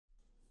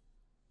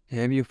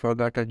Have you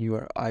forgotten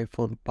your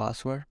iPhone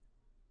password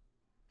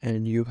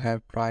and you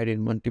have tried it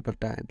multiple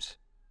times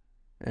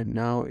and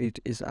now it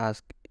is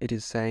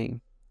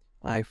saying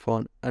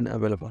iPhone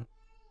unavailable?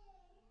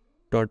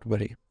 Don't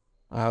worry,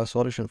 I have a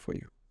solution for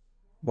you.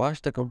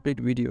 Watch the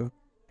complete video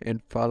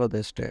and follow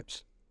the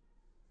steps.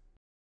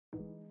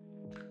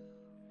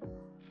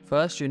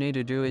 First you need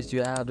to do is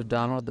you have to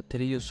download the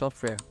 3U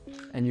software,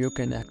 and you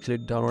can actually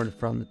download it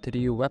from the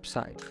 3U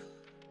website.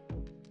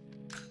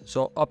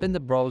 So open the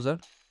browser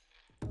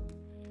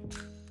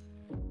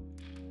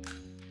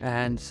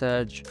and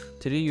search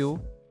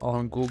 3U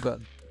on Google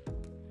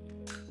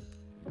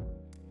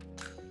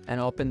and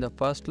open the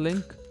first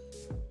link.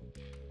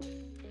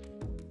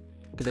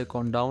 Click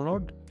on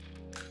download.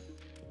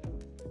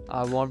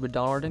 I won't be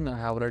downloading, I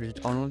have already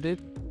downloaded.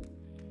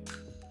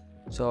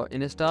 So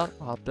install.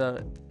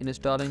 After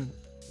installing,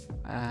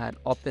 and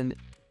open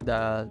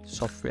the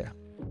software.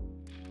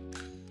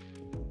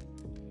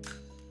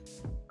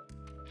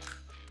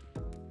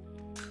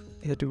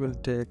 It will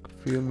take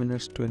few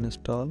minutes to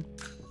install.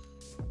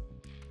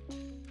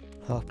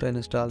 After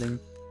installing,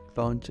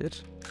 launch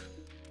it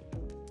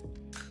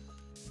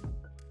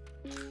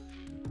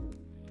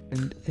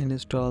and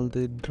install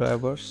the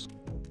drivers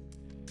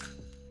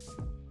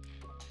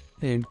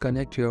and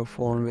connect your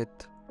phone with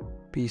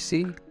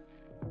PC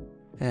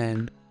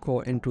and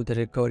go into the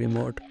recovery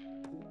mode.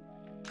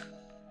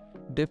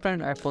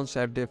 Different iPhones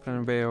have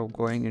different way of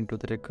going into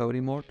the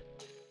recovery mode.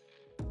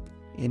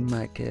 In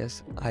my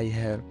case, I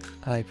have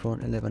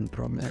iPhone 11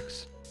 Pro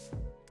Max.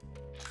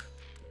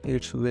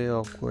 Its way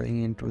of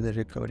going into the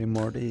recovery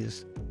mode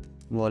is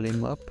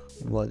volume up,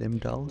 volume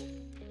down,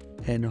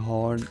 and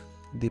hold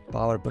the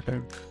power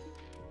button.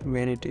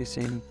 When it is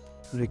in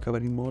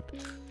recovery mode,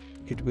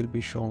 it will be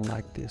shown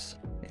like this,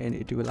 and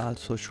it will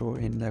also show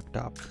in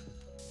laptop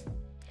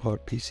or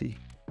PC.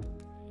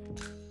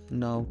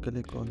 Now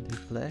click on the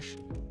flash,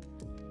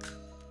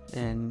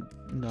 and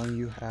now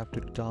you have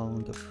to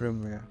download the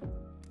firmware.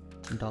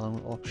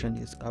 Download option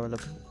is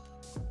available,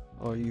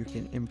 or you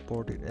can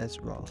import it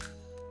as well.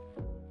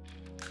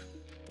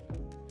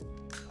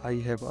 I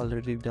have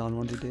already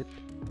downloaded it,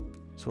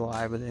 so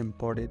I will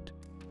import it.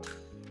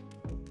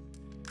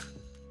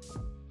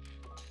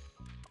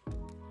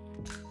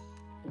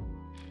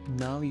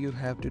 Now you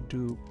have to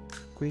do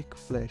quick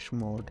flash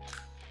mode.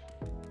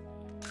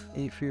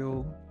 If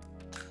you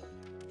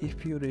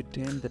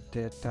retain the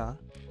data,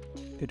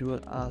 it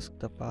will ask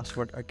the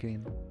password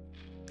again.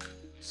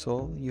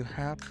 So you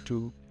have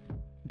to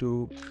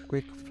do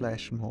quick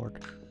flash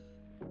mode.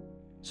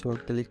 So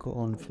click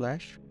on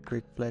flash,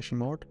 quick flash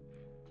mode,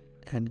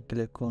 and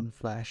click on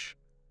flash.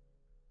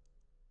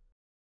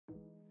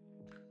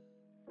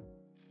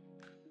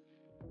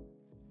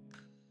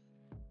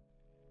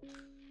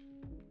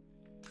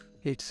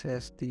 It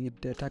says the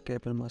data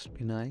cable must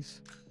be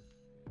nice,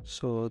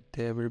 so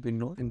there will be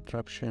no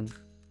interruption.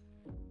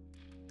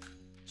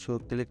 So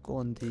click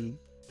on the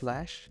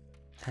flash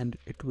and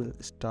it will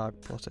start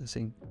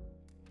processing,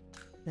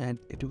 and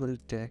it will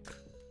take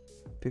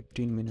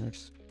 15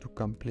 minutes to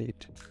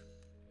complete.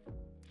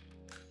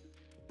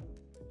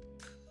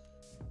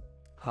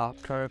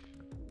 After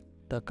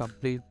the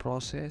complete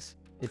process,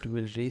 it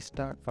will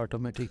restart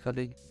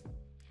automatically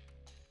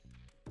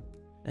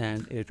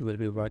and it will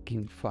be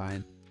working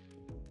fine.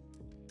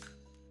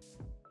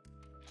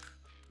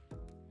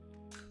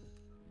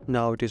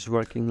 Now it is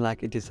working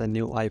like it is a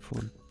new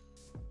iPhone.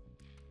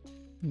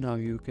 Now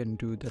you can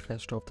do the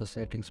rest of the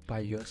settings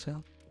by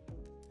yourself.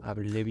 I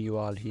will leave you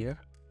all here,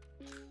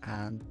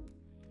 and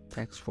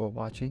thanks for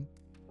watching.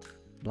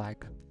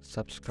 Like,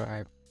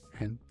 subscribe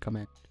and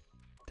comment.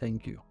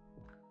 Thank you.